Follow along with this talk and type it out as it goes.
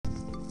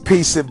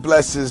Peace and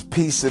blessings,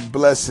 peace and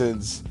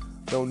blessings.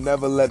 Don't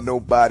never let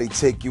nobody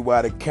take you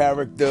out of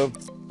character,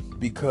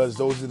 because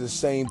those are the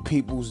same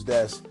peoples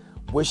that's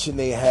wishing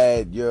they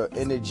had your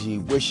energy,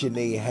 wishing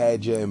they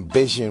had your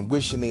ambition,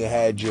 wishing they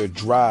had your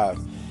drive.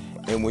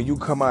 And when you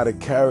come out of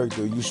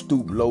character, you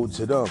stoop low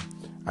to them.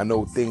 I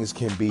know things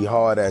can be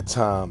hard at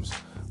times,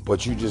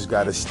 but you just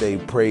got to stay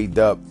prayed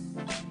up,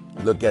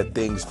 look at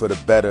things for the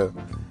better,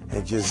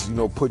 and just,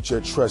 put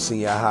your trust in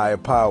your higher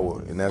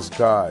power, and that's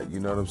God. You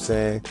know what I'm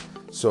saying?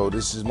 So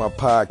this is my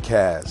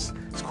podcast.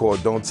 It's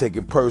called Don't Take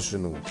It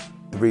Personal.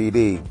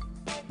 3D,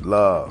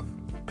 love,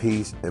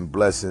 peace, and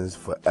blessings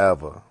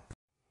forever.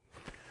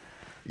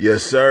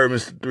 Yes, sir,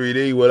 Mr.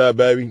 3D. What up,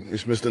 baby?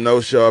 It's Mr.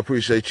 No Show. I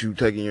appreciate you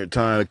taking your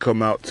time to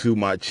come out to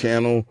my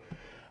channel.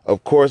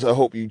 Of course, I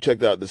hope you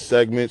checked out the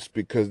segments,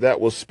 because that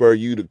will spur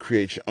you to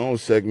create your own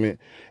segment.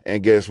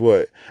 And guess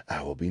what?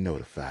 I will be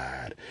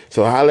notified.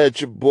 So holla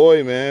at your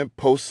boy, man.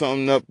 Post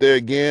something up there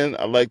again.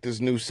 I like this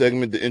new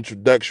segment, the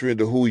introduction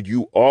to who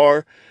you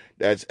are.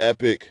 That's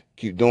epic.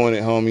 Keep doing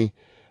it, homie.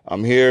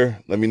 I'm here.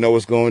 Let me know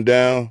what's going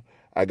down.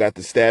 I got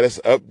the status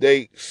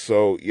update.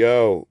 So,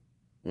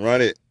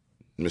 run it.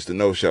 Mr.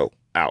 No Show,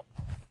 out.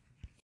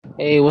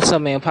 Hey, what's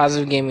up, man?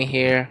 Positive Gaming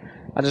here.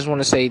 I just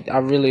want to say I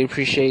really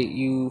appreciate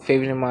you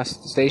favoring my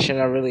station.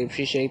 I really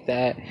appreciate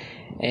that.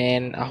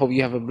 And I hope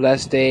you have a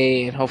blessed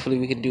day. And hopefully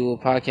we can do a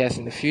podcast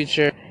in the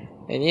future.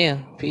 And yeah,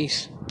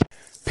 peace.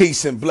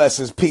 Peace and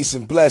blessings, peace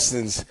and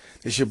blessings.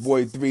 It's your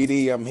boy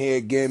 3D. I'm here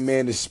again,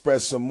 man, to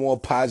spread some more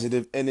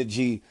positive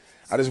energy.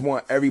 I just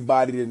want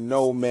everybody to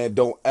know, man,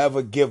 don't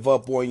ever give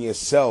up on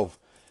yourself.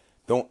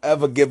 Don't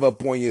ever give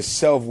up on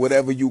yourself.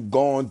 Whatever you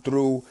going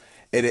through,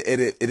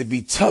 it'll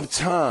be tough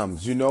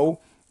times,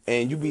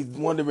 and you be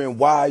wondering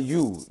why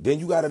you. Then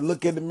you got to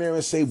look in the mirror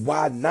and say,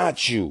 why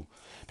not you?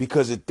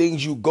 Because the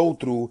things you go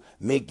through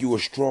make you a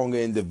stronger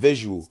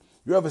individual.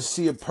 You ever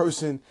see a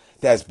person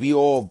that's be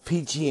all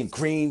peachy and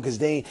cream because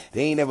they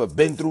ain't ever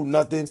been through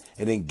nothing,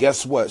 and then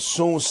guess what?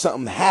 Soon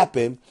something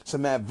happen,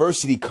 some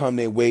adversity come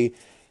their way,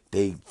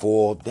 they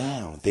fall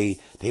down. They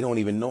don't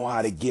even know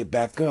how to get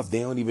back up. They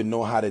don't even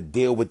know how to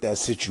deal with that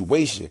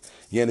situation.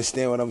 You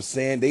understand what I'm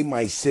saying? They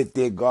might sit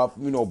there, God,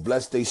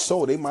 bless their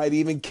soul. They might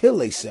even kill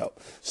themselves,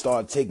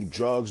 start taking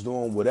drugs,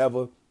 doing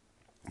whatever.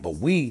 But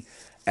we,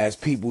 as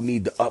people,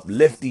 need to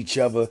uplift each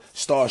other,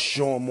 start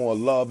showing more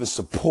love and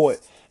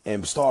support,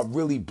 and start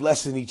really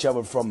blessing each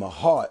other from the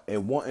heart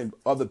and wanting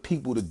other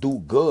people to do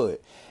good,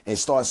 and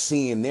start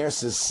seeing their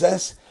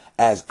success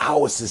as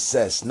our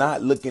success,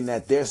 not looking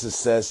at their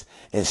success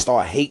and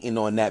start hating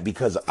on that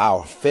because of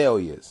our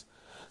failures.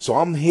 So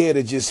I'm here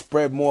to just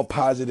spread more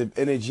positive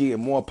energy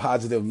and more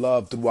positive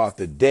love throughout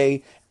the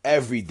day,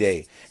 every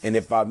day. And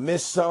if I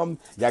miss something,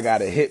 y'all got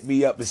to hit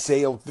me up and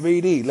say,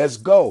 3D, let's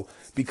go.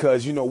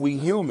 Because, we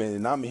human,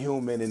 and I'm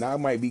human, and I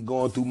might be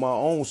going through my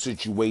own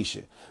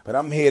situation. But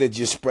I'm here to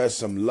just spread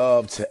some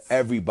love to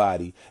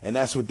everybody. And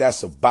that's what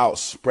that's about,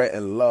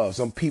 spreading love.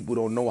 Some people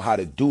don't know how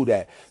to do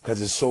that because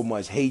there's so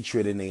much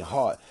hatred in their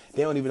heart.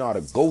 They don't even know how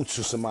to go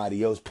to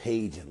somebody else's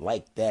page and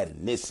like that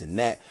and this and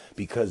that,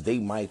 because they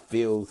might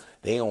feel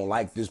they don't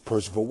like this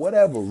person for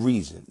whatever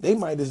reason. They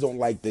might just don't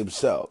like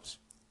themselves.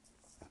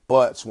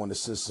 But just want to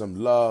send some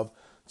love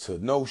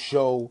to No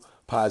Show,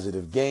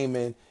 Positive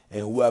Gaming,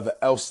 and whoever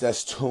else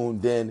that's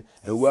tuned in,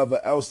 and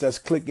whoever else that's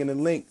clicking the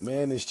link,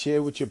 man, is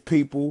share with your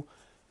people.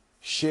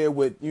 Share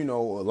with,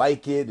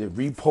 like it and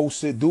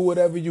repost it. Do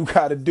whatever you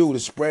got to do to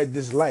spread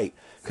this light,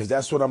 because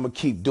that's what I'm going to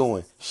keep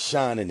doing,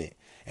 shining it.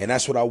 And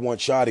that's what I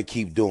want y'all to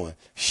keep doing.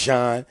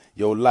 Shine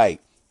your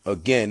light.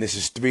 Again, this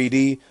is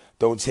 3D.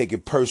 Don't take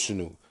it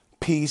personal.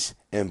 Peace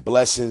and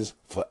blessings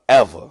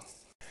forever.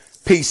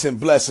 Peace and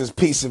blessings,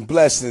 peace and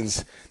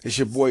blessings. It's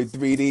your boy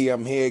 3D.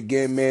 I'm here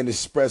again, man, to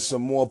spread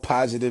some more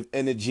positive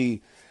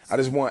energy. I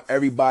just want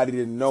everybody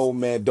to know,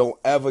 man, don't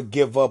ever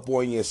give up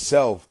on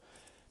yourself.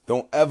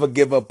 Don't ever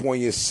give up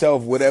on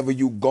yourself. Whatever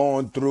you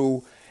going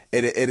through,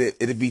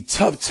 it'll be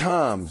tough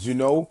times,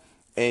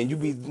 and you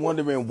be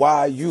wondering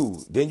why you.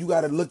 Then you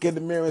got to look in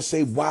the mirror and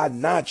say, why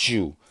not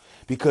you?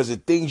 Because the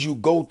things you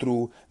go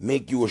through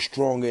make you a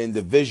stronger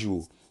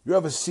individual. You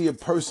ever see a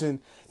person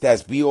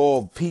that's be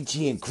all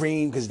peachy and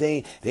cream because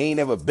they ain't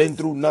ever been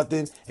through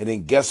nothing, and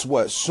then guess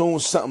what? Soon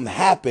something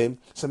happen,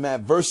 some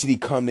adversity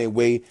come their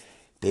way,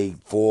 they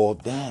fall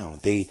down.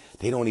 They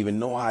don't even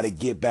know how to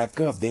get back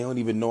up. They don't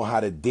even know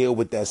how to deal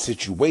with that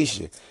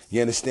situation.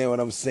 You understand what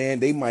I'm saying?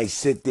 They might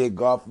sit there,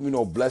 God,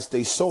 bless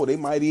their soul. They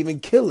might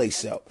even kill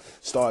themselves,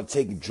 start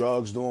taking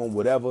drugs, doing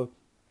whatever.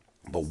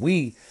 But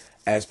we,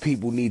 as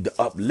people, need to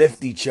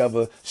uplift each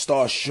other,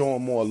 start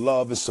showing more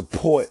love and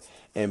support,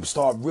 and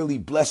start really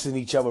blessing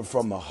each other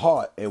from the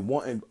heart and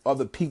wanting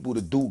other people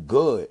to do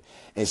good,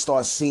 and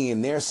start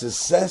seeing their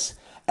success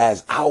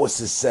as our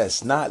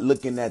success, not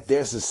looking at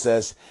their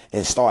success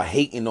and start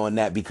hating on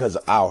that because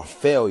of our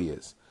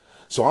failures.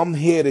 So I'm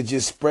here to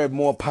just spread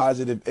more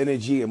positive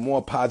energy and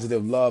more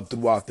positive love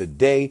throughout the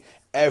day,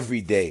 every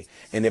day.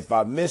 And if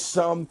I miss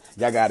something,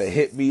 y'all got to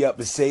hit me up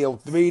and say,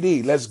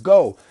 3D, let's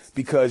go.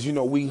 because, you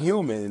know, we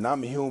human and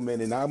I'm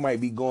human and I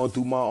might be going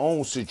through my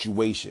own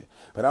situation.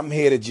 But I'm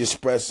here to just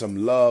spread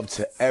some love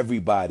to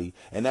everybody.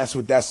 And that's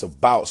what that's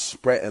about,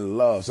 spreading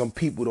love. Some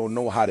people don't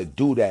know how to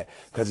do that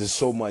because there's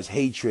so much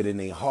hatred in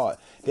their heart.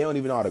 They don't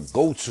even know how to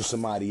go to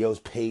somebody else's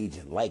page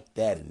and like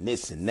that and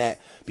this and that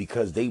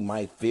because they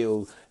might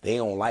feel they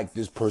don't like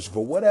this person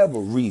for whatever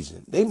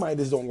reason. They might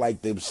just don't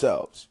like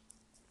themselves.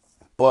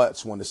 But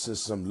just want to send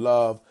some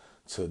love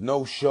to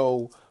No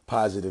Show,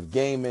 Positive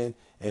Gaming,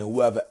 and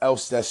whoever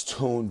else that's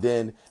tuned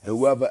in, and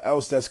whoever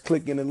else that's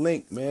clicking the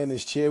link, man,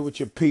 and share with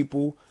your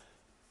people.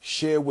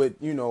 Share with,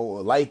 you know,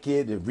 like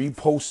it and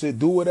repost it.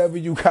 Do whatever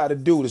you got to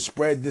do to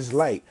spread this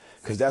light,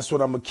 because that's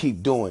what I'm going to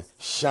keep doing,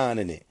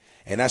 shining it.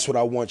 And that's what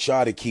I want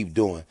y'all to keep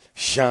doing.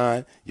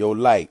 Shine your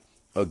light.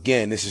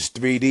 Again, this is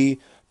 3D.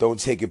 Don't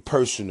take it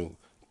personal.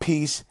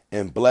 Peace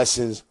and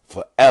blessings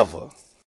forever.